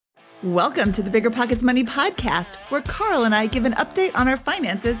Welcome to the Bigger Pockets Money podcast, where Carl and I give an update on our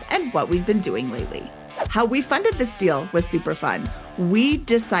finances and what we've been doing lately. How we funded this deal was super fun. We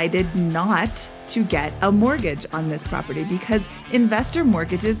decided not to get a mortgage on this property because investor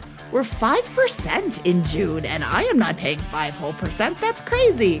mortgages were 5% in June, and I am not paying 5 whole percent. That's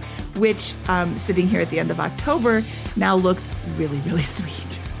crazy, which sitting here at the end of October now looks really, really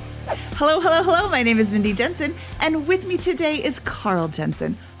sweet. Hello. My name is Mindy Jensen, and with me today is Carl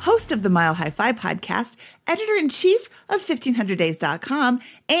Jensen, host of the Mile High Five podcast, editor-in-chief of 1500days.com,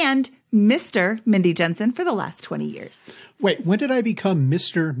 and Mr. Mindy Jensen for the last 20 years. Wait, when did I become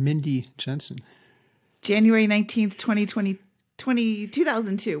Mr. Mindy Jensen? January 19th,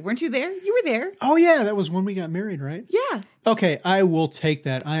 2002. Weren't you there? You were there. Oh, yeah. That was when we got married, right? Yeah. Okay, I will take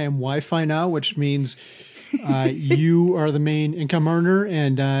that. I am Wi-Fi now, which means you are the main income earner,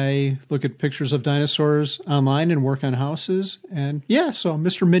 and I look at pictures of dinosaurs online and work on houses. And yeah, so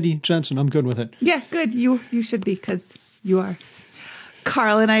Mr. Mindy Jensen, I'm good with it. Yeah, good. You should be, because you are.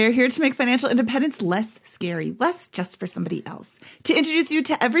 Carl and I are here to make financial independence less scary, less just for somebody else. To introduce you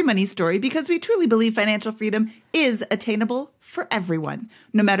to every money story, because we truly believe financial freedom is attainable for everyone,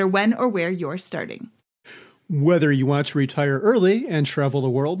 no matter when or where you're starting. Whether you want to retire early and travel the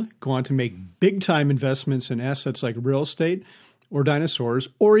world, go on to make big-time investments in assets like real estate or dinosaurs,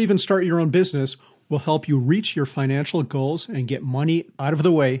 or even start your own business, will help you reach your financial goals and get money out of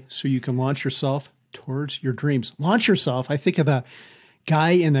the way so you can launch yourself towards your dreams. Launch yourself. I think of the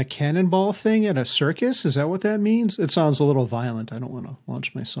guy in the cannonball thing at a circus. Is that what that means? It sounds a little violent. I don't want to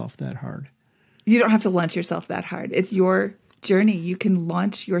launch myself that hard. You don't have to launch yourself that hard. It's your journey. You can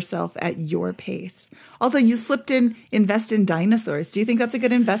launch yourself at your pace. Also, you slipped in invest in dinosaurs. Do you think that's a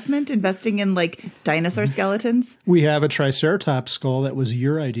good investment? Investing in like dinosaur skeletons? We have a Triceratops skull. That was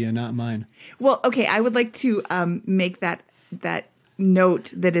your idea, not mine. Well, okay. I would like to make that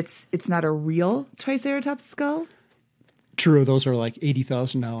note that it's not a real Triceratops skull. True. Those are like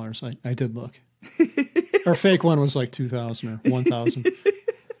 $80,000. I did look. Our fake one was like $2,000 or $1,000.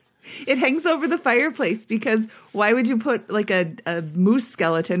 It hangs over the fireplace because why would you put like a moose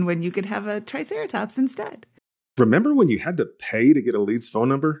skeleton when you could have a Triceratops instead? Remember when you had to pay to get a lead's phone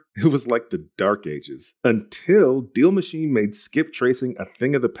number? It was like the dark ages until Deal Machine made skip tracing a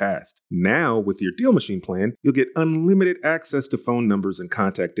thing of the past. Now, with your Deal Machine plan, you'll get unlimited access to phone numbers and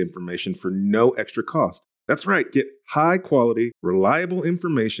contact information for no extra cost. That's right. Get high-quality, reliable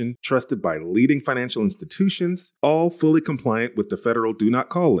information trusted by leading financial institutions, all fully compliant with the federal Do Not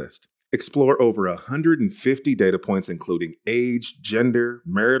Call list. Explore over 150 data points, including age, gender,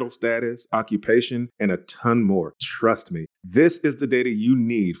 marital status, occupation, and a ton more. Trust me, this is the data you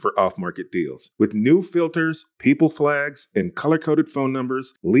need for off-market deals. With new filters, people flags, and color-coded phone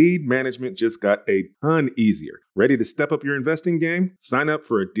numbers, lead management just got a ton easier. Ready to step up your investing game? Sign up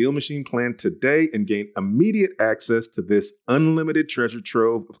for a Deal Machine plan today and gain immediate access to this unlimited treasure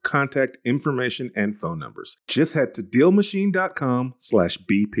trove of contact information and phone numbers. Just head to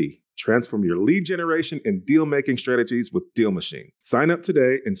DealMachine.com/BP. Transform your lead generation and deal-making strategies with Deal Machine. Sign up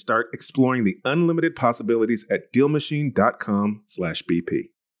today and start exploring the unlimited possibilities at DealMachine.com/BP.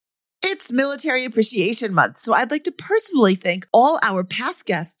 It's Military Appreciation Month, so I'd like to personally thank all our past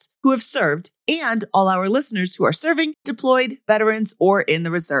guests who have served and all our listeners who are serving, deployed, veterans, or in the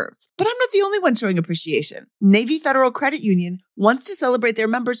reserves. But I'm not the only one showing appreciation. Navy Federal Credit Union wants to celebrate their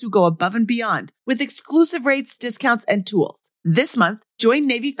members who go above and beyond with exclusive rates, discounts, and tools. This month, join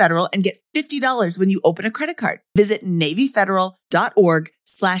Navy Federal and get $50 when you open a credit card. Visit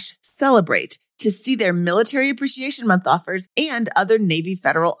NavyFederal.org/celebrate to see their Military Appreciation Month offers and other Navy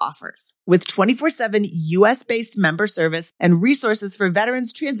Federal offers. With 24/7 U.S.-based member service and resources for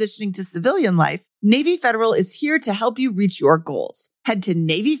veterans transitioning to civilian life, Navy Federal is here to help you reach your goals. Head to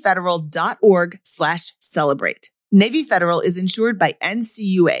NavyFederal.org/celebrate. Navy Federal is insured by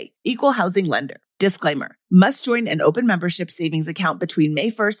NCUA, Equal Housing Lender. Disclaimer, must join an open membership savings account between May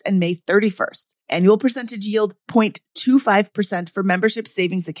 1st and May 31st. Annual percentage yield 0.25% for membership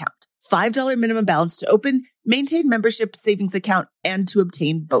savings account. $5 minimum balance to open, maintain membership savings account, and to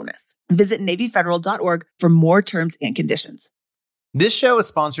obtain bonus. Visit NavyFederal.org for more terms and conditions. This show is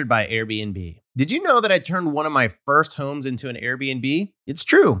sponsored by Airbnb. Did you know that I turned one of my first homes into an Airbnb? It's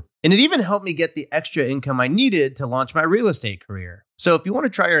true. And it even helped me get the extra income I needed to launch my real estate career. So if you want to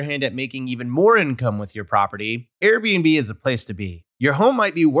try your hand at making even more income with your property, Airbnb is the place to be. Your home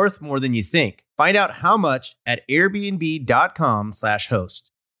might be worth more than you think. Find out how much at airbnb.com/host.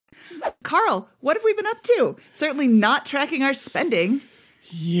 Carl, what have we been up to? Certainly not tracking our spending.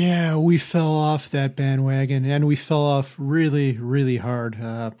 Yeah, we fell off that bandwagon, and we fell off really, really hard.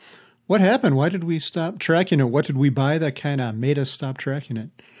 What happened? Why did we stop tracking it? What did we buy that kind of made us stop tracking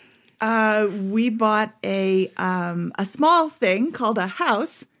it? We bought a small thing called a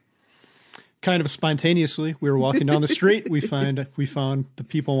house. Kind of spontaneously, we were walking down the street. We found the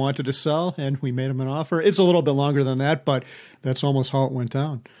people wanted to sell, and we made them an offer. It's a little bit longer than that, but that's almost how it went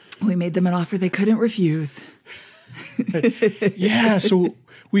down. We made them an offer they couldn't refuse. Yeah, so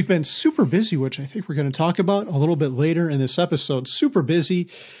we've been super busy, which I think we're going to talk about a little bit later in this episode. Super busy.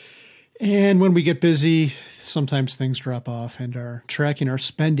 And when we get busy, sometimes things drop off, and our tracking our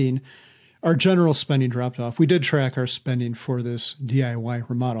spending, our general spending dropped off. We did track our spending for this DIY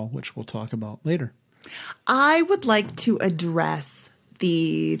remodel, which we'll talk about later. I would like to address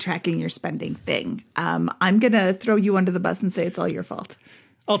the tracking your spending thing. I'm going to throw you under the bus and say it's all your fault.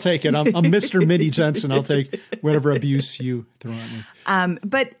 I'll take it. I'm Mr. Minnie Jensen. I'll take whatever abuse you throw at me.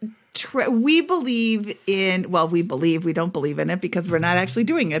 But we believe in, we don't believe in it because we're not actually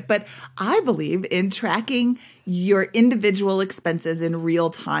doing it, but I believe in tracking your individual expenses in real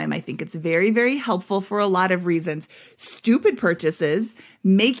time. I think it's very, very helpful for a lot of reasons. Stupid purchases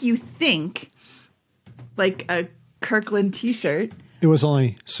make you think, like a Kirkland t-shirt. It was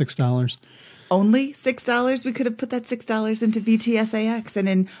only $6. Only $6? We could have put that $6 into VTSAX, and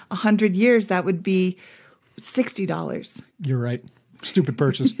in 100 years, that would be $60. You're right. Stupid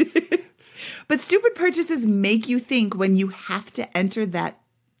purchase. But stupid purchases make you think when you have to enter that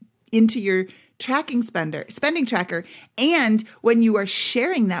into your spending tracker. And when you are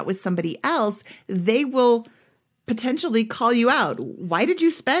sharing that with somebody else, they will potentially call you out. Why did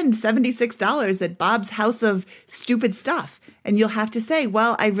you spend $76 at Bob's House of Stupid Stuff? And you'll have to say,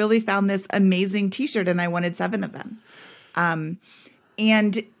 well, I really found this amazing t-shirt and I wanted 7 of them.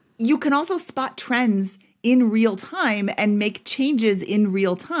 And you can also spot trends in real time and make changes in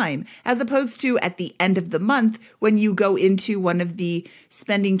real time, as opposed to at the end of the month when you go into one of the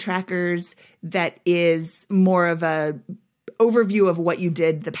spending trackers that is more of a overview of what you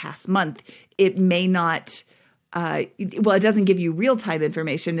did the past month. It may not, it doesn't give you real time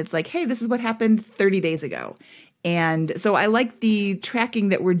information. It's like, hey, this is what happened 30 days ago. And so I like the tracking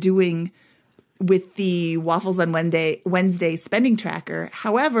that we're doing with the Waffles on Wednesday spending tracker.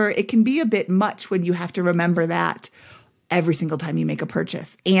 However, it can be a bit much when you have to remember that every single time you make a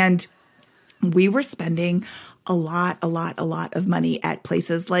purchase. And we were spending a lot of money at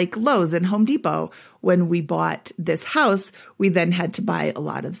places like Lowe's and Home Depot. When we bought this house, we then had to buy a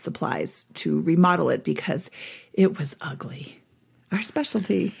lot of supplies to remodel it because it was ugly. Our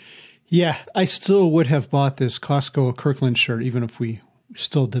specialty. Yeah, I still would have bought this Costco Kirkland shirt even if we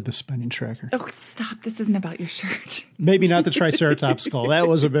still did the spending tracker. Oh, stop. This isn't about your shirt. Maybe not the Triceratops skull. That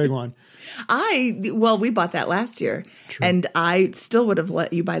was a big one. We bought that last year. True. And I still would have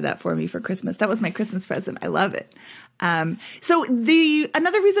let you buy that for me for Christmas. That was my Christmas present. I love it. So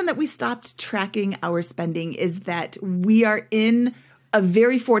another reason that we stopped tracking our spending is that we are in a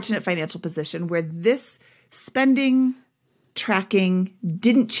very fortunate financial position where this spending tracking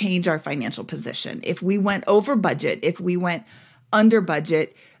didn't change our financial position. If we went over budget, if we went under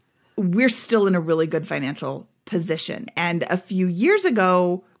budget, we're still in a really good financial position. And a few years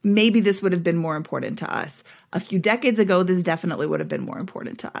ago, maybe this would have been more important to us. A few decades ago, this definitely would have been more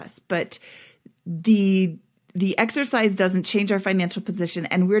important to us. But the exercise doesn't change our financial position,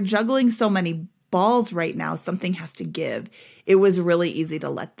 and we're juggling so many balls right now, something has to give. It was really easy to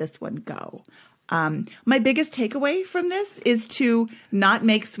let this one go. My biggest takeaway from this is to not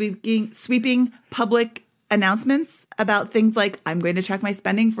make sweeping public announcements about things like I'm going to track my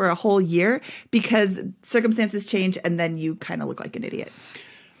spending for a whole year, because circumstances change and then you kind of look like an idiot.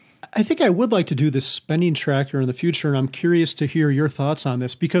 I think I would like to do this spending tracker in the future, and I'm curious to hear your thoughts on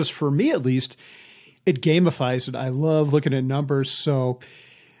this, because for me at least, it gamifies it. I love looking at numbers, so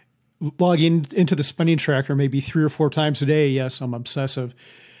logging into the spending tracker maybe 3 or 4 times a day, yes, I'm obsessive,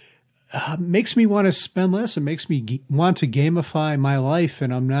 makes me want to spend less. It makes me want to gamify my life,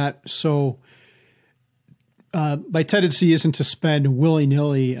 and I'm not so... my tendency isn't to spend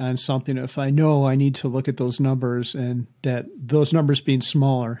willy-nilly on something if I know I need to look at those numbers, and that those numbers being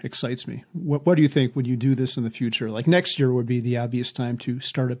smaller excites me. What do you think when you do this in the future? Like next year would be the obvious time to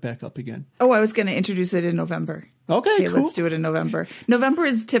start it back up again. Oh, I was going to introduce it in November. Okay, cool. Let's do it in November. November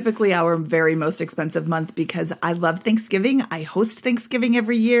is typically our very most expensive month because I love Thanksgiving. I host Thanksgiving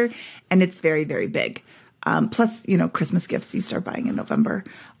every year, and it's very, very big. Plus, Christmas gifts you start buying in November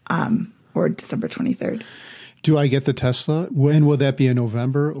or December 23rd. Do I get the Tesla? When will that be, a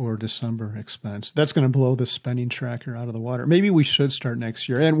November or December expense? That's going to blow the spending tracker out of the water. Maybe we should start next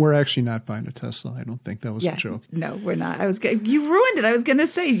year. And we're actually not buying a Tesla. I don't think that was a joke. No, we're not. You ruined it. I was going to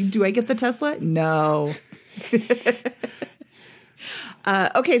say, do I get the Tesla? No.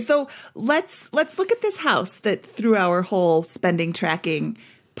 Okay, so let's look at this house that through our whole spending tracking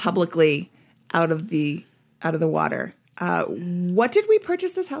publicly out of the water. What did we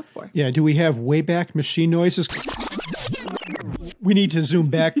purchase this house for? Yeah, do we have way back machine noises? We need to zoom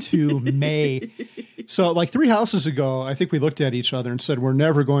back to May. So like 3 houses ago, I think we looked at each other and said, we're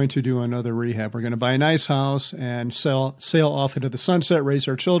never going to do another rehab. We're going to buy a nice house and sail off into the sunset, raise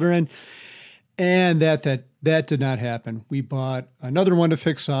our children. And that did not happen. We bought another one to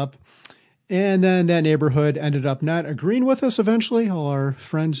fix up. And then that neighborhood ended up not agreeing with us eventually. All our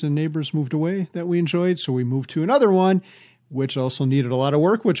friends and neighbors moved away that we enjoyed. So we moved to another one, which also needed a lot of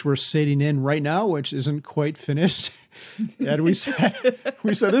work, which we're sitting in right now, which isn't quite finished. And we said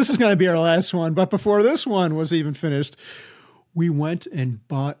this is going to be our last one. But before this one was even finished, we went and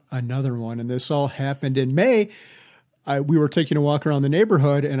bought another one. And this all happened in May. We were taking a walk around the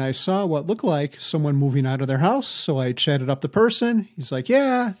neighborhood, and I saw what looked like someone moving out of their house. So I chatted up the person. He's like,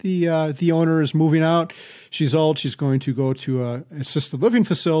 yeah, the owner is moving out. She's old. She's going to go to an assisted living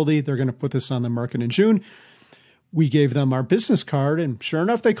facility. They're going to put this on the market in June. We gave them our business card, and sure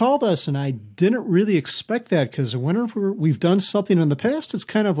enough, they called us. And I didn't really expect that because whenever we've done something in the past, it's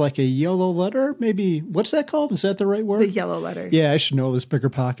kind of like a yellow letter. Maybe, what's that called? Is that the right word? The yellow letter. Yeah, I should know this, bigger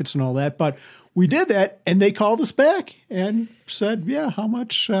pockets and all that. But we did that, and they called us back and said, yeah, how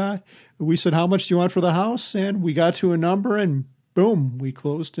much? We said, how much do you want for the house? And we got to a number, and boom, we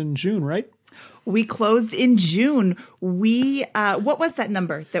closed in June, right? We closed in June. What was that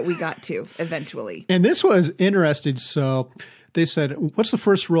number that we got to eventually? And this was interesting. So they said, what's the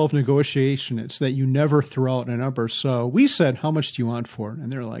first rule of negotiation? It's that you never throw out a number. So we said, how much do you want for it?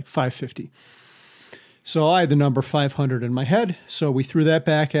 And they're like, $550. So I had the number 500 in my head. So we threw that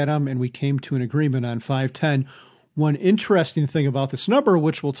back at them, and we came to an agreement on 510. One interesting thing about this number,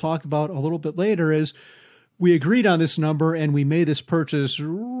 which we'll talk about a little bit later, is we agreed on this number, and we made this purchase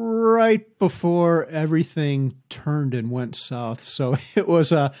right before everything turned and went south. So it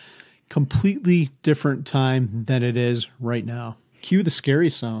was a completely different time than it is right now. Cue the scary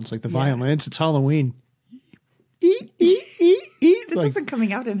sounds, like the violins. It's Halloween. This isn't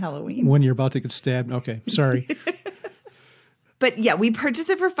coming out in Halloween. When you're about to get stabbed. Okay, sorry. But yeah, we purchased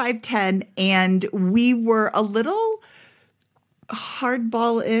it for $510, and we were a little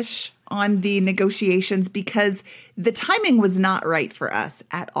hardball-ish on the negotiations because the timing was not right for us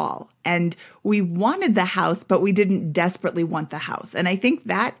at all. And we wanted the house, but we didn't desperately want the house. And I think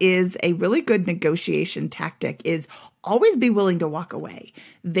that is a really good negotiation tactic, is always be willing to walk away.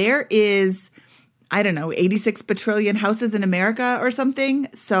 There is, I don't know, 86 bajillion houses in America or something.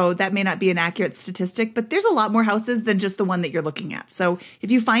 So that may not be an accurate statistic, but there's a lot more houses than just the one that you're looking at. So if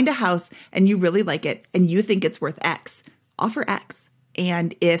you find a house and you really like it and you think it's worth X, offer X.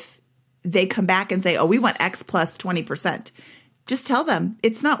 And if they come back and say, oh, we want X plus 20%, just tell them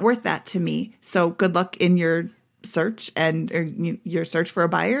it's not worth that to me. So good luck in your search or your search for a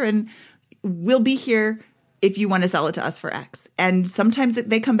buyer. And we'll be here if you want to sell it to us for X. And sometimes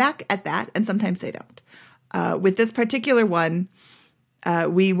they come back at that, and sometimes they don't. With this particular one,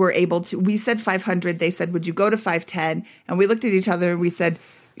 we were able to, we said 500. They said, would you go to 510? And we looked at each other and we said,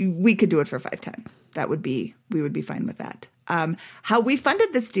 we could do it for 510. We would be fine with that. How we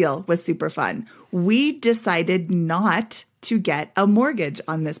funded this deal was super fun. We decided not to get a mortgage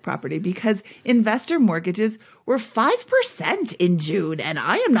on this property because investor mortgages were 5% in June, and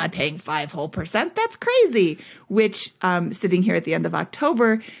I am not paying 5 whole percent. That's crazy, which sitting here at the end of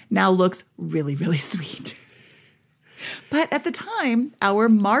October now looks really, really sweet. But at the time, our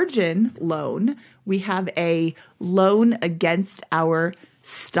margin loan, we have a loan against our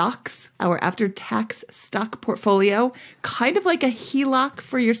stocks, our after-tax stock portfolio, kind of like a HELOC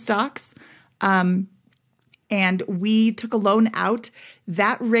for your stocks. And we took a loan out.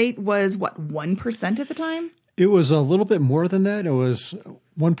 That rate was, 1% at the time? It was a little bit more than that. It was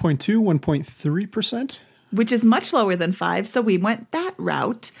 1.2, 1.3%. Which is much lower than 5. So we went that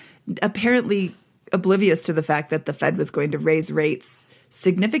route, apparently oblivious to the fact that the Fed was going to raise rates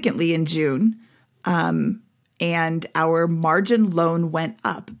significantly in June. And our margin loan went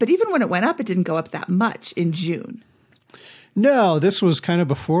up. But even when it went up, it didn't go up that much in June. No, this was kind of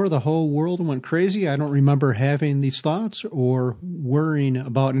before the whole world went crazy. I don't remember having these thoughts or worrying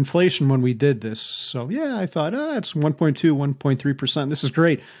about inflation when we did this. So, yeah, I thought, it's 1.2, 1.3%. This is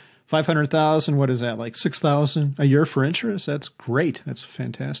great. 500,000, what is that, like 6,000 a year for interest? That's great. That's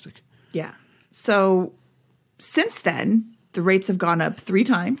fantastic. Yeah. So since then, the rates have gone up 3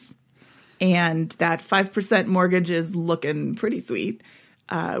 times. And that 5% mortgage is looking pretty sweet,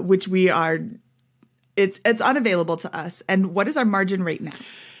 which we are, it's unavailable to us. And what is our margin rate now?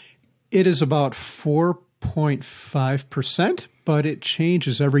 It is about 4%. 0.5%, but it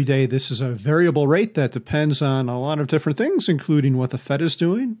changes every day. This is a variable rate that depends on a lot of different things, including what the Fed is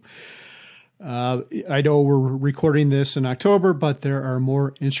doing. I know we're recording this in October, but there are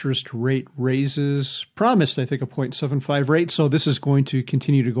more interest rate raises promised, I think a 0.75 rate. So this is going to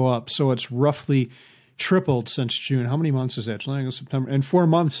continue to go up. So it's roughly tripled since June. How many months is that? July, August, September. In 4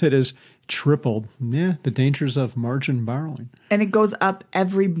 months, it has tripled. Yeah, the dangers of margin borrowing. And it goes up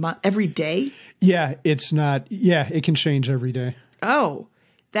every day? Yeah, it's not. Yeah, it can change every day. Oh,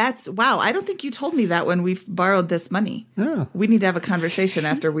 wow. I don't think you told me that when we've borrowed this money. Yeah. We need to have a conversation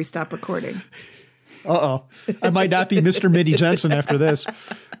after we stop recording. Uh-oh. I might not be Mr. Mindy Jensen after this.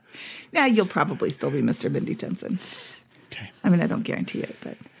 Yeah, you'll probably still be Mr. Mindy Jensen. Okay. I mean, I don't guarantee it,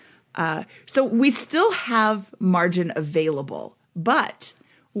 but so we still have margin available. But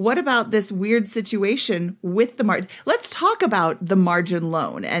what about this weird situation with the margin? Let's talk about the margin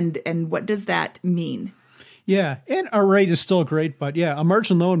loan and what does that mean? Yeah, and our rate is still great, but yeah, a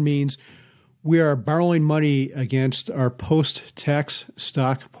margin loan means we are borrowing money against our post-tax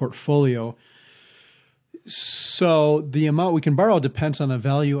stock portfolio. So the amount we can borrow depends on the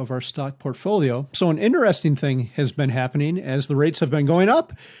value of our stock portfolio. So an interesting thing has been happening as the rates have been going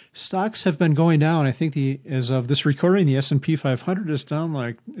up, stocks have been going down. I think as of this recording, the S&P 500 is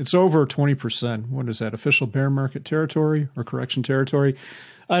down it's over 20%. What is that, official bear market territory or correction territory?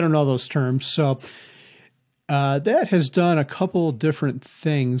 I don't know those terms. So that has done a couple different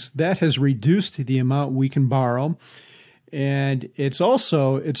things. That has reduced the amount we can borrow. And it's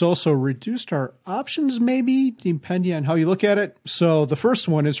also reduced our options, maybe, depending on how you look at it. So the first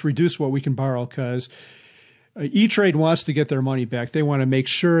one is reduce what we can borrow because E-Trade wants to get their money back. They want to make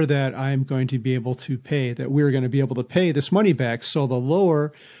sure that I'm going to be able to pay, that we're going to be able to pay this money back. So the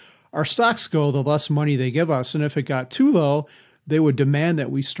lower our stocks go, the less money they give us. And if it got too low, they would demand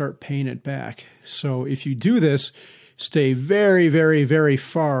that we start paying it back. So if you do this, stay very, very, very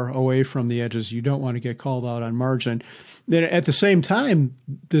far away from the edges. You don't want to get called out on margin. Then at the same time,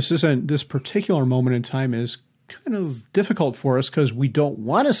 this particular moment in time is kind of difficult for us because we don't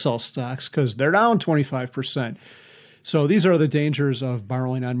want to sell stocks because they're down 25%. So these are the dangers of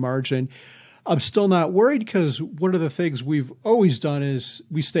borrowing on margin. I'm still not worried because one of the things we've always done is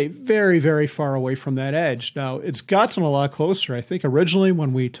we stay very, very far away from that edge. Now, it's gotten a lot closer. I think originally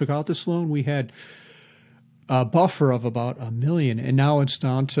when we took out this loan, we had a buffer of about $1 million, and now it's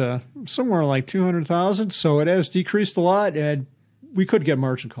down to somewhere like 200,000. So it has decreased a lot, and we could get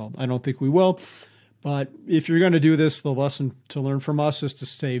margin called. I don't think we will. But if you're going to do this, the lesson to learn from us is to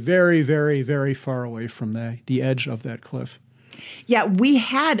stay very, very, very far away from the edge of that cliff. Yeah, we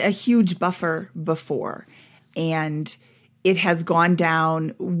had a huge buffer before, and it has gone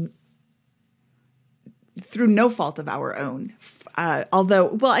down through no fault of our own.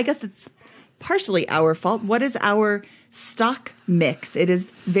 Although, I guess it's partially our fault. What is our stock mix? It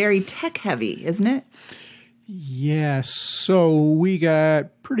is very tech heavy, isn't it? Yeah, so we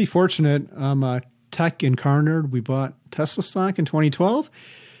got pretty fortunate. I'm a tech incarnate. We bought Tesla stock in 2012.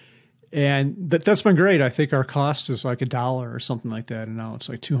 And that's been great. I think our cost is like $1 or something like that. And now it's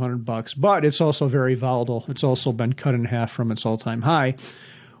like $200, but it's also very volatile. It's also been cut in half from its all-time high,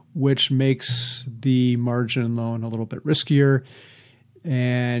 which makes the margin loan a little bit riskier.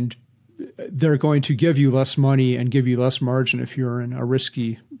 And they're going to give you less money and give you less margin if you're in a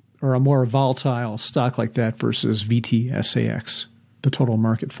risky or a more volatile stock like that versus VTSAX, the total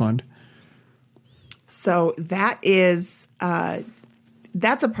market fund. So that is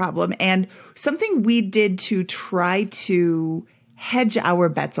that's a problem. And something we did to try to hedge our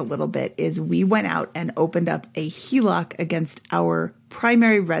bets a little bit is we went out and opened up a HELOC against our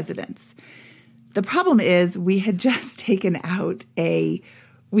primary residence. The problem is we had just we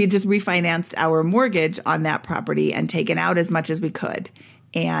just refinanced our mortgage on that property and taken out as much as we could.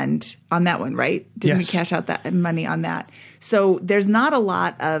 And on that one, right? Didn't we cash out that money on that? So there's not a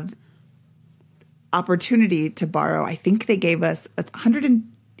lot of opportunity to borrow. I think they gave us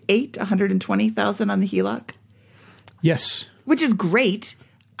 $120,000 on the HELOC. Yes. Which is great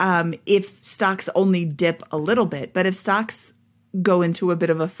if stocks only dip a little bit. But if stocks go into a bit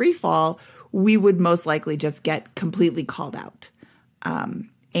of a free fall, we would most likely just get completely called out.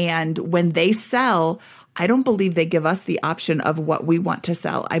 And when they sell, I don't believe they give us the option of what we want to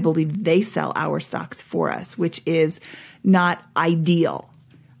sell. I believe they sell our stocks for us, which is not ideal.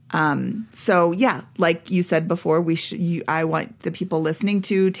 So yeah, like you said before, I want the people listening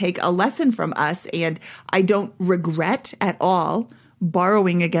to take a lesson from us, and I don't regret at all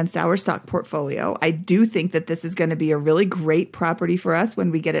borrowing against our stock portfolio. I do think that this is going to be a really great property for us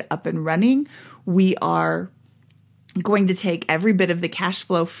when we get it up and running. We are going to take every bit of the cash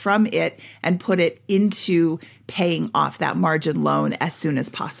flow from it and put it into paying off that margin loan as soon as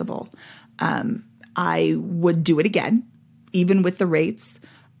possible. I would do it again, even with the rates.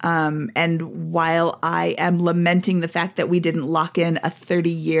 And while I am lamenting the fact that we didn't lock in a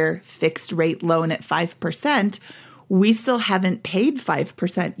 30-year fixed rate loan at 5%, we still haven't paid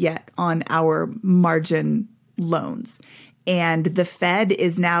 5% yet on our margin loans. And the Fed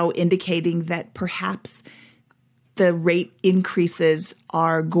is now indicating that perhaps the rate increases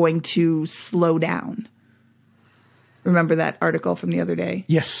are going to slow down. Remember that article from the other day?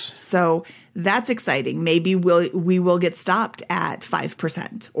 Yes. So that's exciting. Maybe we will get stopped at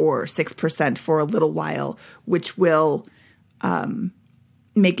 5% or 6% for a little while, which will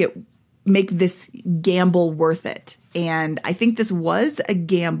make this gamble worth it. And I think this was a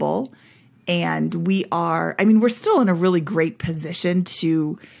gamble. And we're still in a really great position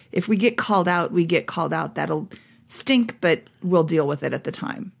to, if we get called out, we get called out. That'll stink, but we'll deal with it at the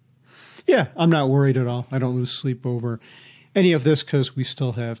time. Yeah, I'm not worried at all. I don't lose sleep over any of this because we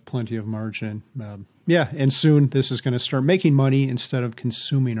still have plenty of margin. And soon this is going to start making money instead of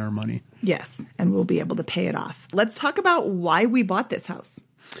consuming our money. Yes, and we'll be able to pay it off. Let's talk about why we bought this house.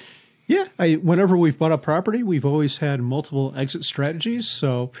 Yeah, whenever we've bought a property, we've always had multiple exit strategies.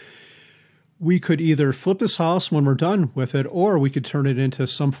 So we could either flip this house when we're done with it, or we could turn it into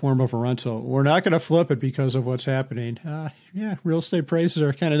some form of a rental. We're not going to flip it because of what's happening. Real estate prices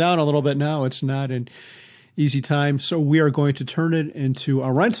are kind of down a little bit now. It's not an easy time. So we are going to turn it into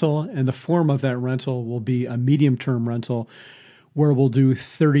a rental, and the form of that rental will be a medium-term rental where we'll do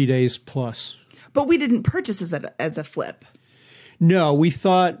 30 days plus. But we didn't purchase it as a flip. No, we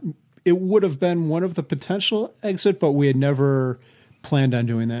thought it would have been one of the potential exit, but we had never planned on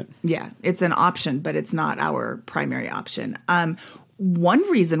doing that. Yeah, it's an option, but it's not our primary option. One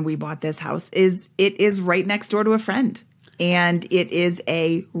reason we bought this house is it is right next door to a friend, and it is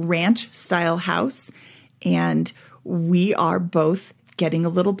a ranch style house, and we are both getting a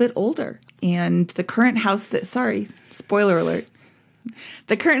little bit older. And the current house spoiler alert.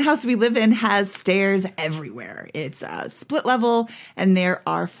 The current house we live in has stairs everywhere. It's a split level, and there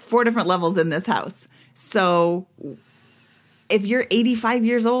are 4 different levels in this house. So if you're 85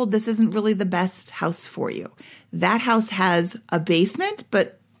 years old, this isn't really the best house for you. That house has a basement,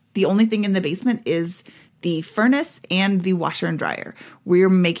 but the only thing in the basement is the furnace and the washer and dryer. We're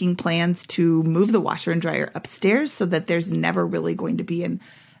making plans to move the washer and dryer upstairs so that there's never really going to be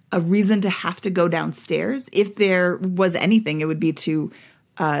a reason to have to go downstairs. If there was anything, it would be to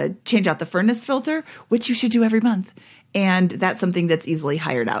change out the furnace filter, which you should do every month. And that's something that's easily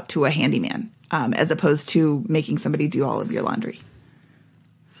hired out to a handyman, as opposed to making somebody do all of your laundry.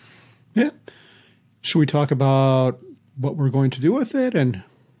 Yeah. Should we talk about what we're going to do with it and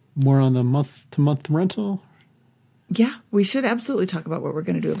more on the month-to-month rental? Yeah, we should absolutely talk about what we're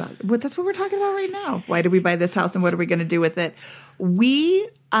going to do about it. That's what we're talking about right now. Why did we buy this house and what are we going to do with it?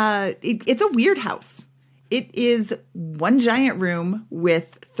 It's a weird house. It is one giant room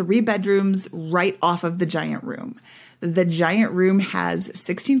with 3 bedrooms right off of the giant room. The giant room has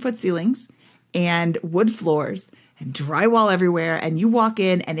 16-foot ceilings and wood floors and drywall everywhere. And you walk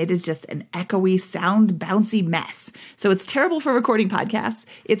in and it is just an echoey, sound bouncy mess. So it's terrible for recording podcasts.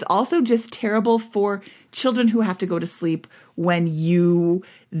 It's also just terrible for children who have to go to sleep when you,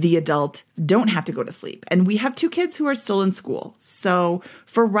 the adult, don't have to go to sleep. And we have 2 kids who are still in school. So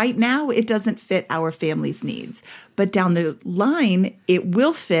for right now, it doesn't fit our family's needs. But down the line, it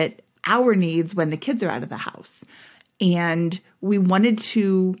will fit our needs when the kids are out of the house. And we wanted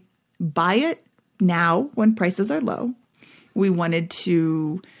to buy it now when prices are low. We wanted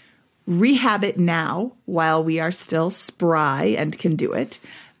to rehab it now while we are still spry and can do it.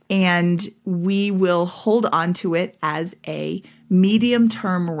 And we will hold on to it as a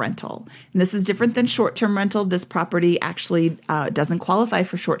medium-term rental. And this is different than short-term rental. This property actually doesn't qualify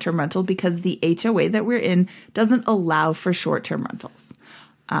for short-term rental because the HOA that we're in doesn't allow for short-term rentals.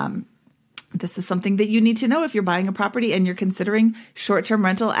 This is something that you need to know if you're buying a property and you're considering short-term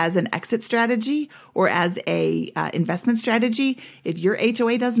rental as an exit strategy or as a investment strategy. If your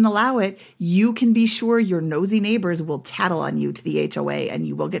HOA doesn't allow it, you can be sure your nosy neighbors will tattle on you to the HOA and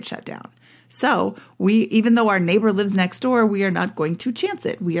you will get shut down. So even though our neighbor lives next door, we are not going to chance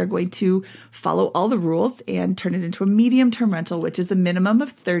it. We are going to follow all the rules and turn it into a medium-term rental, which is a minimum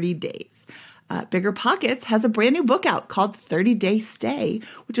of 30 days. Bigger Pockets has a brand new book out called 30 Day Stay,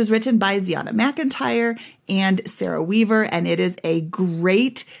 which was written by Ziana McIntyre and Sarah Weaver. And it is a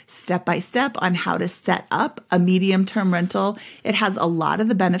great step-by-step on how to set up a medium-term rental. It has a lot of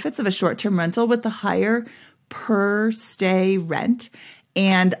the benefits of a short-term rental with the higher per stay rent.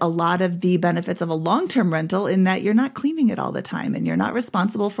 and a lot of the benefits of a long-term rental in that you're not cleaning it all the time and you're not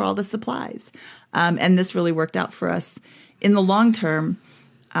responsible for all the supplies. And this really worked out for us in the long term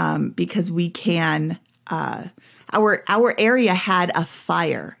because we can, our area had a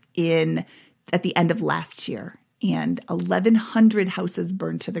fire at the end of last year, and 1,100 houses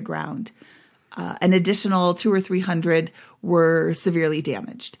burned to the ground. An additional 200 or 300 were severely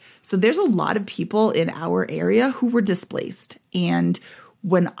damaged. So there's a lot of people in our area who were displaced. And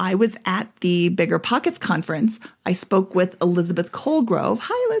when I was at the Bigger Pockets conference, I spoke with Elizabeth Colgrove.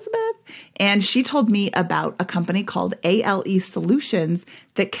 Hi, Elizabeth. And she told me about a company called ALE Solutions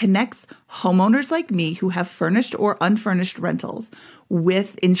that connects homeowners like me who have furnished or unfurnished rentals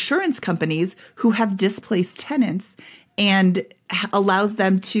with insurance companies who have displaced tenants and allows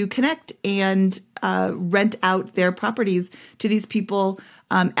them to connect and rent out their properties to these people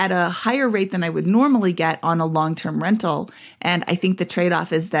at a higher rate than I would normally get on a long-term rental. And I think the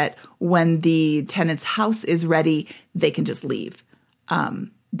trade-off is that when the tenant's house is ready, they can just leave.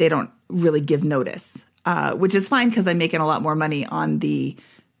 They don't really give notice, which is fine because I'm making a lot more money on the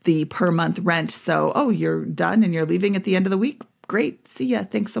per month rent. So, oh, you're done and you're leaving at the end of the week? Great. See ya.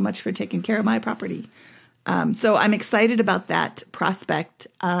 Thanks so much for taking care of my property. So I'm excited about that prospect.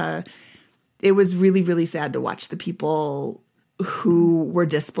 It was really, really sad to watch the people who were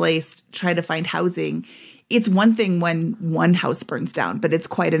displaced try to find housing. It's one thing when one house burns down, but it's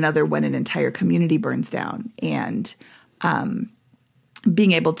quite another when an entire community burns down. And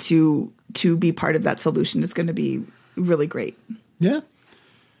being able to be part of that solution is going to be really great. Yeah.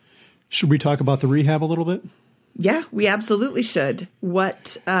 Should we talk about the rehab a little bit? Yeah, we absolutely should.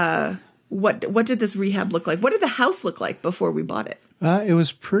 What did this rehab look like? What did the house look like before we bought it? It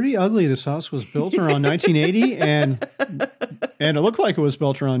was pretty ugly. This house was built around 1980, and it looked like it was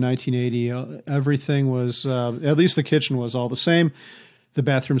built around 1980. Everything was, at least the kitchen was all the same. The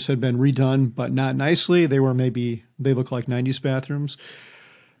bathrooms had been redone, but not nicely. They look like 90s bathrooms.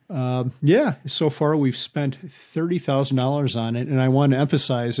 Yeah, so far we've spent $30,000 on it, and I want to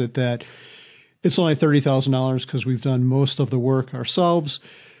emphasize it that it's only $30,000 because we've done most of the work ourselves.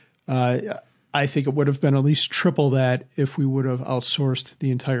 I think it would have been at least triple that if we would have outsourced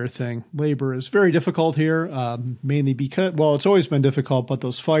the entire thing. Labor is very difficult here, mainly because, well, it's always been difficult, but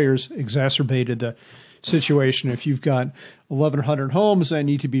those fires exacerbated the situation. If you've got 1,100 homes that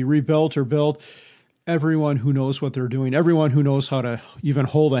need to be rebuilt or built, everyone who knows what they're doing, everyone who knows how to even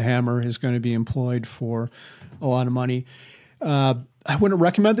hold a hammer is going to be employed for a lot of money. I wouldn't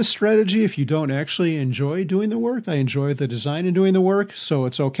recommend this strategy if you don't actually enjoy doing the work. I enjoy the design and doing the work, so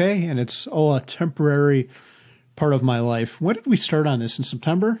it's okay, and it's all a temporary part of my life. When did we start on this? In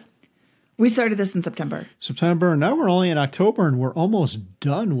September? We started this in September. September, and now we're only in October, and we're almost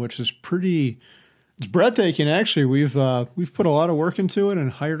done, which is it's breathtaking, actually. We've put a lot of work into it and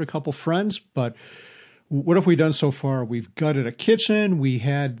hired a couple friends, but what have we done so far? We've gutted a kitchen.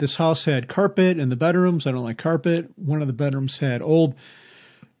 This house had carpet in the bedrooms. I don't like carpet. One of the bedrooms had old,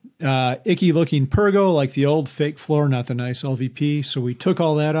 icky looking Pergo, like the old fake floor, not the nice LVP. So we took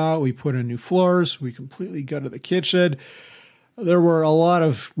all that out. We put in new floors. We completely gutted the kitchen. There were a lot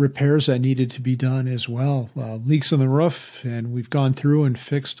of repairs that needed to be done as well. Leaks in the roof, and we've gone through and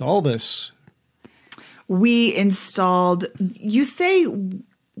fixed all this. We installed, you say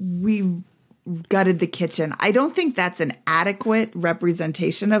we gutted the kitchen. I don't think that's an adequate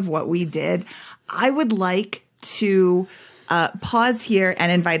representation of what we did. I would like to pause here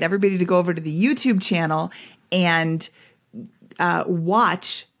and invite everybody to go over to the YouTube channel and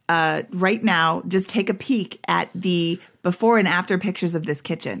watch right now. Just take a peek at the before and after pictures of this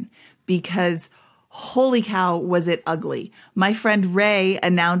kitchen, because holy cow, was it ugly. My friend Ray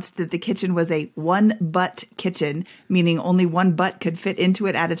announced that the kitchen was a one-butt kitchen, meaning only one butt could fit into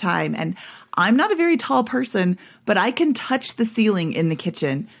it at a time. And I'm not a very tall person, but I can touch the ceiling in the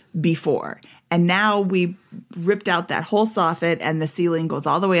kitchen before. And now we ripped out that whole soffit and the ceiling goes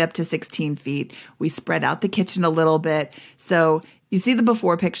all the way up to 16 feet. We spread out the kitchen a little bit. So you see the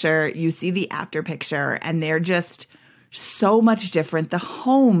before picture, you see the after picture, and they're just so much different. The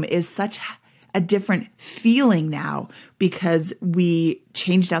home is such a different feeling now because we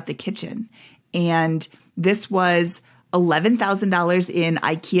changed out the kitchen. And this was $11,000 in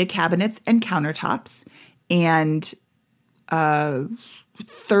IKEA cabinets and countertops and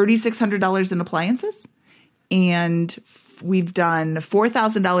 $3,600 in appliances. And we've done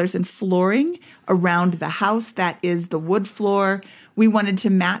 $4,000 in flooring around the house. That is the wood floor. We wanted to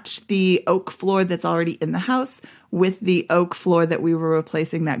match the oak floor that's already in the house with the oak floor that we were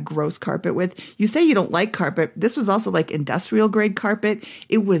replacing that gross carpet with. You say you don't like carpet. This was also like industrial grade carpet.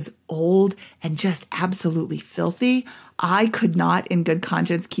 It was old and just absolutely filthy. I could not in good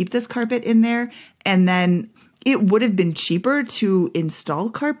conscience keep this carpet in there. And then it would have been cheaper to install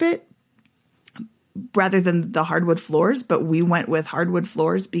carpet rather than the hardwood floors, but we went with hardwood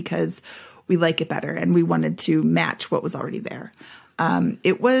floors because we like it better and we wanted to match what was already there.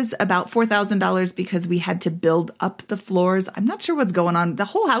 It was about $4,000 because we had to build up the floors. I'm not sure what's going on. The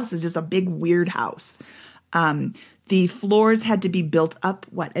whole house is just a big, weird house. The floors had to be built up,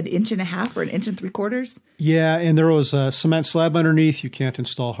 what, 1.5 inches or 1 3/4 inches? Yeah, and there was a cement slab underneath. You can't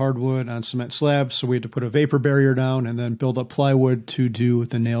install hardwood on cement slabs, so we had to put a vapor barrier down and then build up plywood to do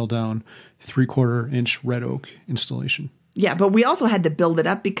the nail down 3/4 inch red oak installation. Yeah, but we also had to build it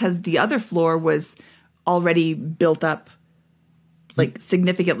up because the other floor was already built up like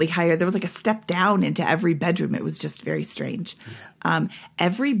significantly higher. There was like a step down into every bedroom. It was just very strange.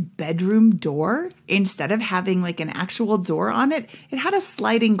 Every bedroom door, instead of having like an actual door on it, it had a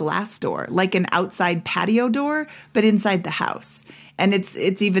sliding glass door, like an outside patio door, but inside the house. And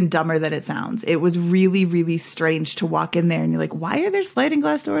it's even dumber than it sounds. It was really, really strange to walk in there and you're like, why are there sliding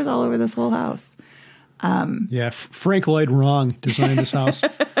glass doors all over this whole house? Frank Lloyd Wrong designed this house.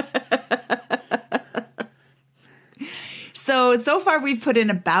 So far we've put in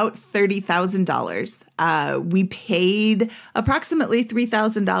about $30,000. We paid approximately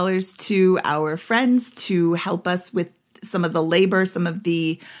 $3,000 to our friends to help us with some of the labor, some of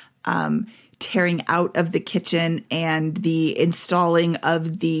the tearing out of the kitchen and the installing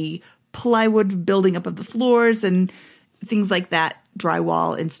of the plywood, building up of the floors and things like that,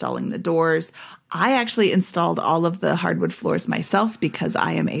 drywall, installing the doors. I actually installed all of the hardwood floors myself because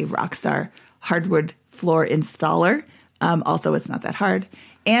I am a rock star hardwood floor installer. Also, it's not that hard.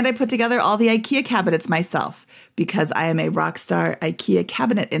 And I put together all the IKEA cabinets myself because I am a rock star IKEA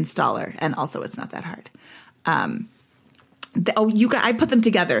cabinet installer. And also, it's not that hard. I put them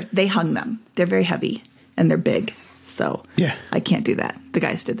together. They hung them. They're very heavy and they're big. So yeah, I can't do that. The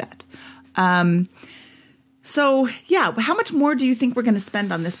guys did that. So yeah, how much more do you think we're going to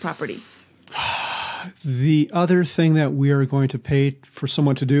spend on this property? The other thing that we are going to pay for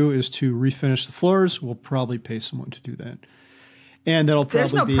someone to do is to refinish the floors. We'll probably pay someone to do that. And that'll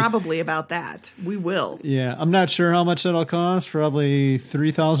probably probably about that. We will. Yeah. I'm not sure how much that'll cost. Probably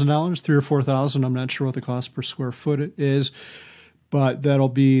 $3,000, $3,000 or $4,000. I'm not sure what the cost per square foot is, but that'll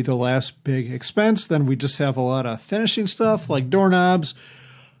be the last big expense. Then we just have a lot of finishing stuff like doorknobs,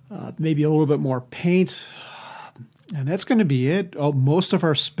 maybe a little bit more paint. And that's going to be it. Most of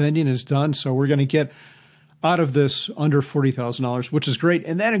our spending is done, so we're going to get out of this under $40,000, which is great.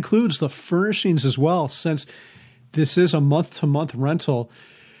 And that includes the furnishings as well. Since this is a month-to-month rental,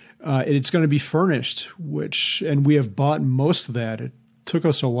 it's going to be furnished, and we have bought most of that. It took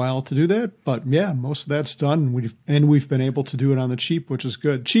us a while to do that, but yeah, most of that's done. We've been able to do it on the cheap, which is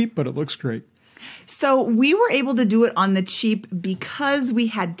good. Cheap, but it looks great. So we were able to do it on the cheap because we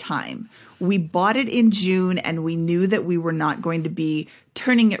had time. We bought it in June and we knew that we were not going to be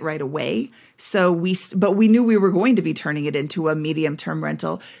turning it right away. But we knew we were going to be turning it into a medium-term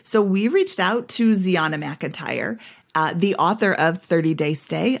rental. So we reached out to Ziana McIntyre, the author of 30 Day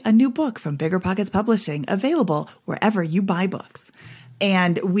Stay, a new book from Bigger Pockets Publishing, available wherever you buy books.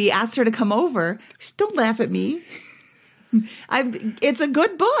 And we asked her to come over. Don't laugh at me. It's a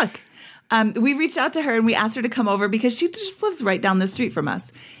good book. We reached out to her and we asked her to come over because she just lives right down the street from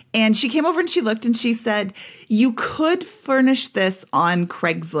us. And she came over and she looked and she said, you could furnish this on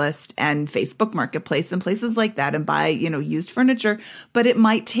Craigslist and Facebook Marketplace and places like that and buy, used furniture, but it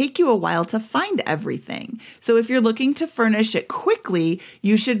might take you a while to find everything. So if you're looking to furnish it quickly,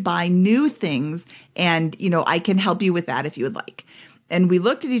 you should buy new things. And, I can help you with that if you would like. And we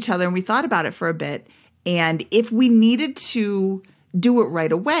looked at each other and we thought about it for a bit. And if we needed to do it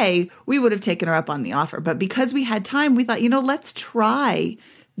right away, we would have taken her up on the offer. But because we had time, we thought, let's try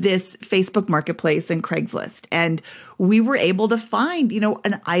this Facebook Marketplace and Craigslist. And we were able to find,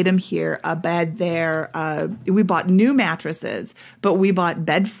 an item here, a bed there. We bought new mattresses, but we bought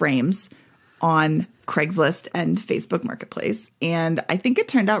bed frames on Craigslist and Facebook Marketplace. And I think it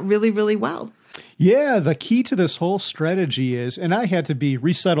turned out really, really well. Yeah, the key to this whole strategy is, and I had to be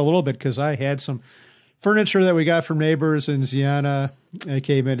reset a little bit because I had some furniture that we got from neighbors, and Ziana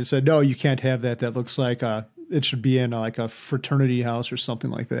came in and said, no, you can't have that. That looks like it should be in like a fraternity house or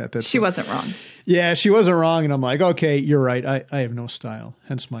something like that. She wasn't wrong. Yeah, she wasn't wrong. And I'm like, okay, you're right. I have no style,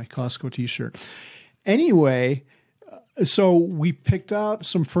 hence my Costco t-shirt. Anyway, so we picked out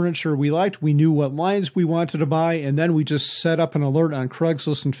some furniture we liked. We knew what lines we wanted to buy. And then we just set up an alert on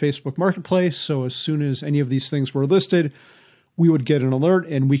Craigslist and Facebook Marketplace. So as soon as any of these things were listed, we would get an alert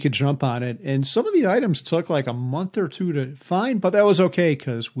and we could jump on it. And some of the items took like a month or two to find, but that was okay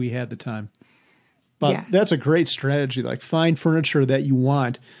because we had the time. But that's a great strategy. Like find furniture that you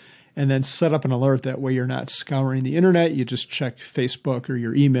want and then set up an alert. That way you're not scouring the internet. You just check Facebook or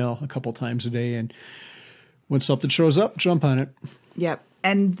your email a couple times a day. And when something shows up, jump on it. Yep.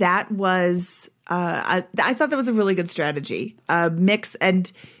 And that was, I thought that was a really good strategy. Mix.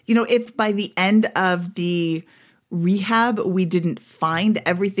 And, if by the end of the rehab, we didn't find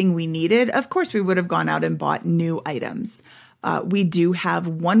everything we needed, of course, we would have gone out and bought new items. We do have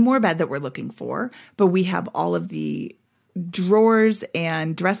one more bed that we're looking for, but we have all of the drawers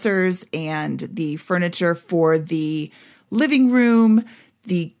and dressers and the furniture for the living room.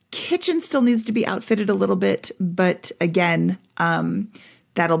 The kitchen still needs to be outfitted a little bit, but again, that's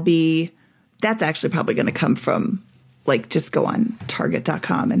actually probably going to come from just go on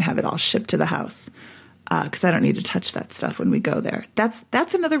Target.com and have it all shipped to the house. Because I don't need to touch that stuff when we go there. That's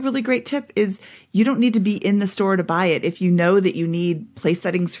another really great tip is you don't need to be in the store to buy it. If you know that you need place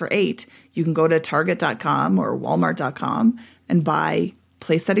settings for 8, you can go to Target.com or Walmart.com and buy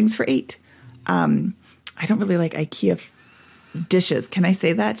place settings for 8. I don't really like IKEA dishes. Can I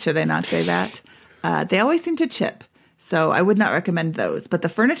say that? Should I not say that? They always seem to chip. So I would not recommend those. But the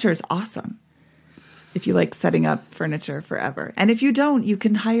furniture is awesome if you like setting up furniture forever. And if you don't, you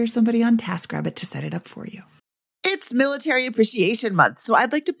can hire somebody on TaskRabbit to set it up for you. It's Military Appreciation Month, so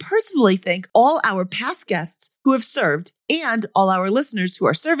I'd like to personally thank all our past guests who have served and all our listeners who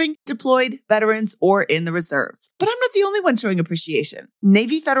are serving, deployed, veterans, or in the reserves. But I'm not the only one showing appreciation.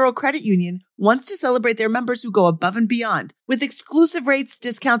 Navy Federal Credit Union wants to celebrate their members who go above and beyond with exclusive rates,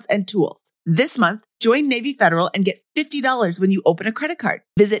 discounts, and tools. This month, join Navy Federal and get $50 when you open a credit card.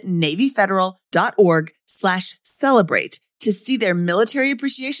 Visit NavyFederal.org/celebrate to see their Military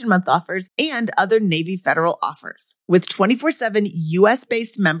Appreciation Month offers and other Navy Federal offers. With 24/7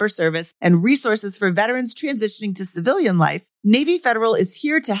 U.S.-based member service and resources for veterans transitioning to civilian life, Navy Federal is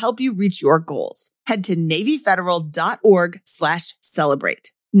here to help you reach your goals. Head to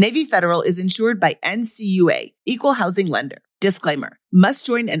NavyFederal.org/celebrate. Navy Federal is insured by NCUA, Equal Housing Lender. Disclaimer, must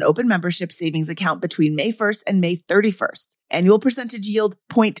join an open membership savings account between May 1st and May 31st. Annual percentage yield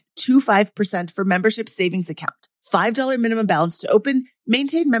 0.25% for membership savings account. $5 minimum balance to open,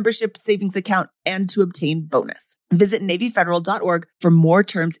 maintain membership savings account, and to obtain bonus. Visit NavyFederal.org for more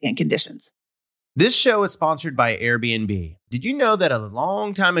terms and conditions. This show is sponsored by Airbnb. Did you know that a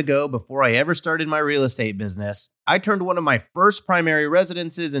long time ago, before I ever started my real estate business, I turned one of my first primary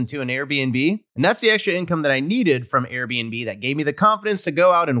residences into an Airbnb? And that's the extra income that I needed from Airbnb that gave me the confidence to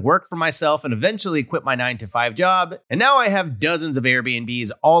go out and work for myself and eventually quit my 9-to-5 job. And now I have dozens of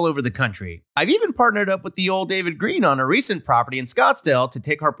Airbnbs all over the country. I've even partnered up with the old David Green on a recent property in Scottsdale to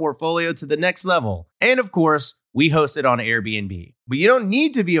take our portfolio to the next level. And of course, we host it on Airbnb. But you don't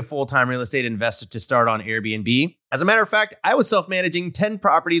need to be a full-time real estate investor to start on Airbnb. As a matter of fact, I was self-managing 10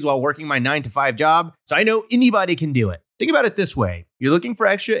 properties while working my 9-to-5 job, so I know anybody can do it. Think about it this way. You're looking for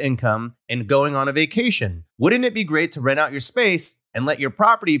extra income and going on a vacation. Wouldn't it be great to rent out your space and let your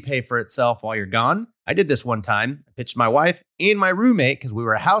property pay for itself while you're gone? I did this one time. I pitched my wife and my roommate, because we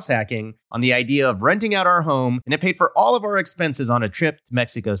were house hacking, on the idea of renting out our home, and it paid for all of our expenses on a trip to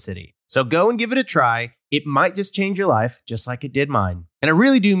Mexico City. So go and give it a try. It might just change your life, just like it did mine. And I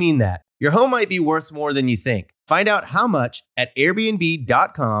really do mean that. Your home might be worth more than you think. Find out how much at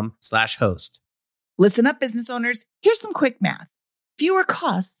airbnb.com/host. Listen up, business owners. Here's some quick math. Fewer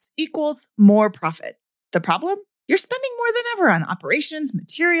costs equals more profit. The problem? You're spending more than ever on operations,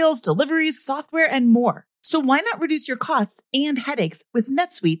 materials, deliveries, software, and more. So why not reduce your costs and headaches with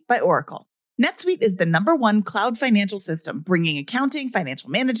NetSuite by Oracle? NetSuite is the #1 cloud financial system, bringing accounting, financial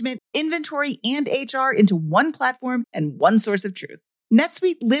management, inventory, and HR into one platform and one source of truth.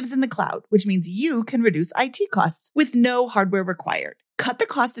 NetSuite lives in the cloud, which means you can reduce IT costs with no hardware required. Cut the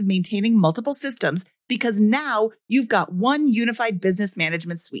cost of maintaining multiple systems because now you've got one unified business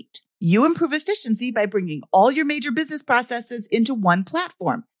management suite. You improve efficiency by bringing all your major business processes into one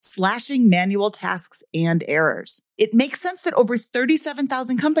platform, slashing manual tasks and errors. It makes sense that over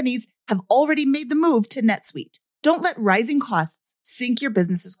 37,000 companies have already made the move to NetSuite. Don't let rising costs sink your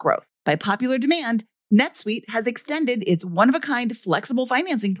business's growth. By popular demand, NetSuite has extended its one-of-a-kind flexible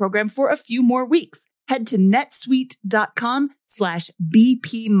financing program for a few more weeks. Head to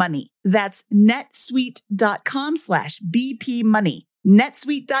netsuite.com/bpmoney. That's netsuite.com/bpmoney.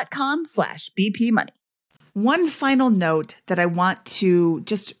 netsuite.com/bpmoney. One final note that I want to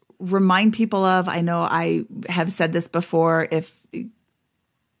just remind people of, I know I have said this before, if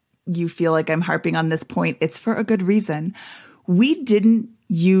you feel like I'm harping on this point, it's for a good reason. We didn't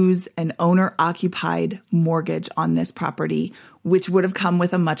use an owner-occupied mortgage on this property, which would have come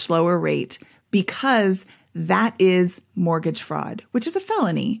with a much lower rate, because that is mortgage fraud, which is a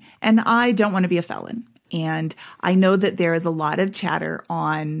felony. And I don't want to be a felon. And I know that there is a lot of chatter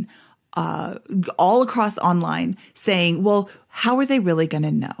on all across online saying, well, how are they really going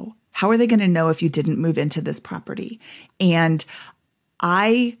to know? How are they going to know if you didn't move into this property? And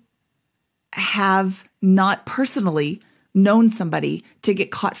I have not personally known somebody to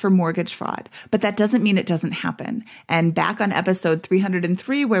get caught for mortgage fraud, but that doesn't mean it doesn't happen. And back on episode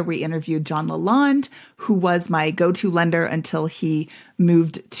 303, where we interviewed John Lalonde, who was my go-to lender until he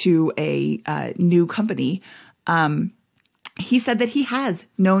moved to a new company, he said that he has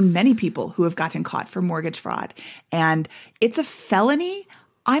known many people who have gotten caught for mortgage fraud. And it's a felony.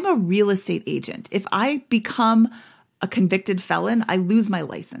 I'm a real estate agent. If I become a convicted felon, I lose my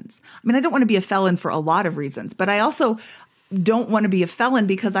license. I mean, I don't want to be a felon for a lot of reasons, but I also don't want to be a felon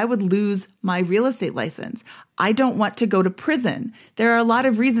because I would lose my real estate license. I don't want to go to prison. There are a lot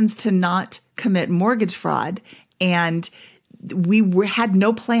of reasons to not commit mortgage fraud, and we had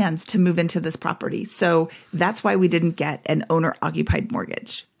no plans to move into this property. So that's why we didn't get an owner-occupied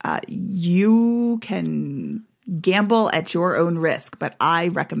mortgage. You can gamble at your own risk, but I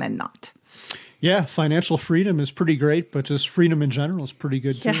recommend not. Yeah, financial freedom is pretty great, but just freedom in general is pretty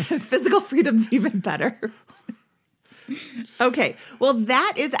good too. Yeah, physical freedom's even better. Okay, well,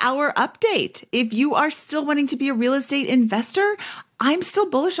 that is our update. If you are still wanting to be a real estate investor, I'm still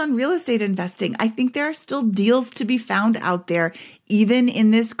bullish on real estate investing. I think there are still deals to be found out there, even in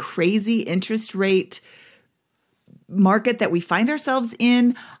this crazy interest rate market that we find ourselves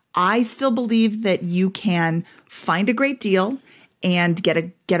in. I still believe that you can find a great deal and get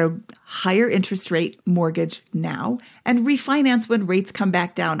a higher interest rate mortgage now and refinance when rates come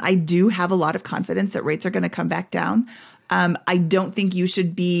back down. I do have a lot of confidence that rates are going to come back down. I don't think you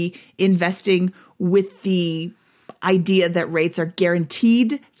should be investing with the idea that rates are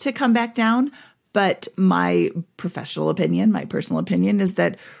guaranteed to come back down. But my professional opinion, my personal opinion is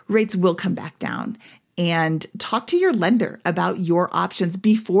that rates will come back down. And talk to your lender about your options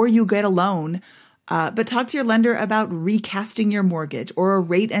before you get a loan. But talk to your lender about recasting your mortgage or a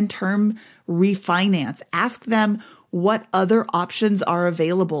rate and term refinance. Ask them what other options are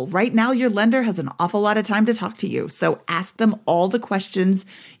available. Right now, your lender has an awful lot of time to talk to you. So ask them all the questions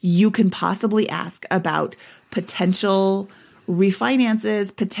you can possibly ask about potential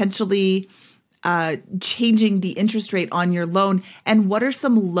refinances, potentially changing the interest rate on your loan, and what are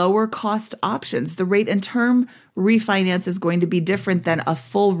some lower cost options. The rate and term refinance is going to be different than a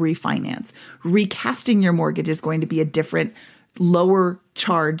full refinance. Recasting your mortgage is going to be a different lower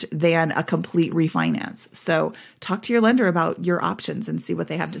charge than a complete refinance. So talk to your lender about your options and see what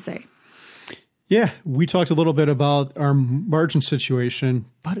they have to say. Yeah, we talked a little bit about our margin situation,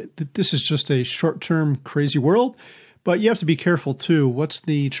 but this is just a short-term crazy world. But you have to be careful, too. What's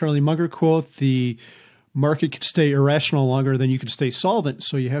the Charlie Munger quote? The market could stay irrational longer than you can stay solvent,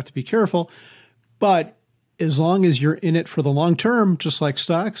 so you have to be careful. But as long as you're in it for the long term, just like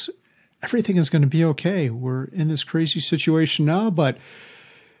stocks, everything is going to be okay. We're in this crazy situation now, but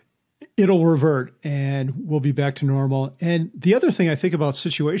it'll revert and we'll be back to normal. And the other thing I think about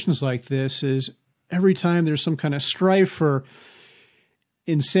situations like this is every time there's some kind of strife or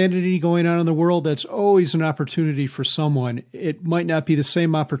insanity going on in the world, that's always an opportunity for someone. It might not be the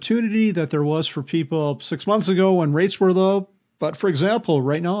same opportunity that there was for people 6 months ago when rates were low. But for example,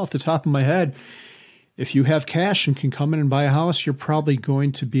 right now off the top of my head, if you have cash and can come in and buy a house, you're probably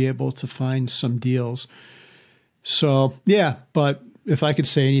going to be able to find some deals. So yeah, but if I could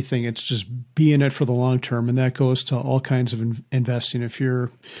say anything, it's just be in it for the long term. And that goes to all kinds of investing. If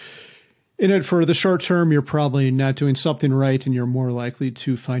you're in it for the short term, you're probably not doing something right, and you're more likely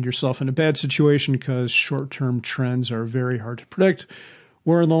to find yourself in a bad situation because short-term trends are very hard to predict.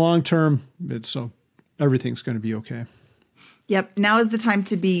 Where in the long term, everything's going to be okay. Yep. Now is the time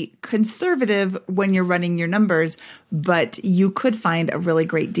to be conservative when you're running your numbers, but you could find a really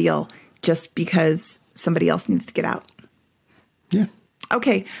great deal just because somebody else needs to get out. Yeah.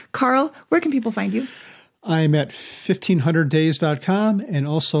 Okay. Carl, where can people find you? I'm at 1500days.com and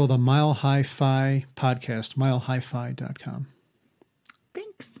also the Mile High Fi podcast, milehighfi.com.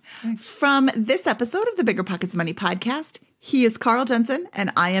 Thanks. From this episode of the Bigger Pockets Money podcast, he is Carl Jensen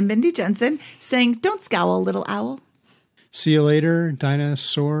and I am Mindy Jensen saying, don't scowl, little owl. See you later,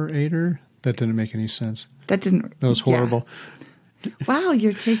 dinosaur-ator. That didn't make any sense. That was horrible. Yeah. Wow,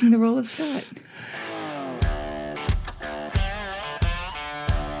 you're taking the role of Scott.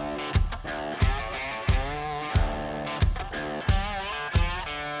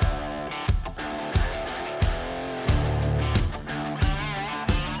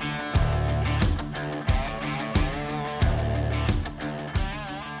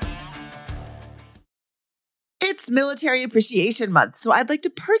 It's Military Appreciation Month, so I'd like to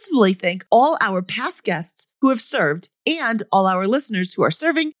personally thank all our past guests who have served and all our listeners who are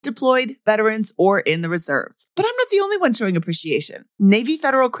serving, deployed, veterans, or in the reserves. But I'm not the only one showing appreciation. Navy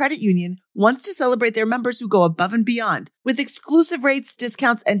Federal Credit Union wants to celebrate their members who go above and beyond with exclusive rates,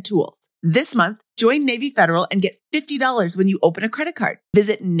 discounts, and tools. This month, join Navy Federal and get $50 when you open a credit card.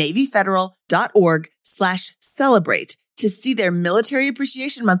 Visit NavyFederal.org/celebrate to see their Military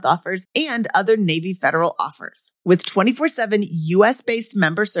Appreciation Month offers and other Navy Federal offers. With 24/7 U.S.-based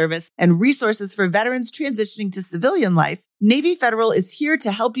member service and resources for veterans transitioning to civilian life, Navy Federal is here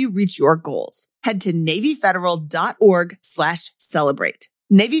to help you reach your goals. Head to NavyFederal.org/celebrate.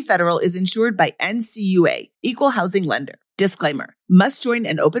 Navy Federal is insured by NCUA, Equal Housing Lender. Disclaimer, must join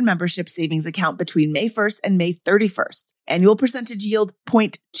an open membership savings account between May 1st and May 31st. Annual percentage yield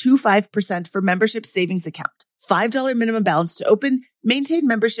 0.25% for membership savings account. $5 minimum balance to open, maintain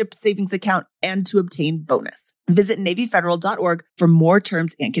membership savings account, and to obtain bonus. Visit NavyFederal.org for more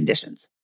terms and conditions.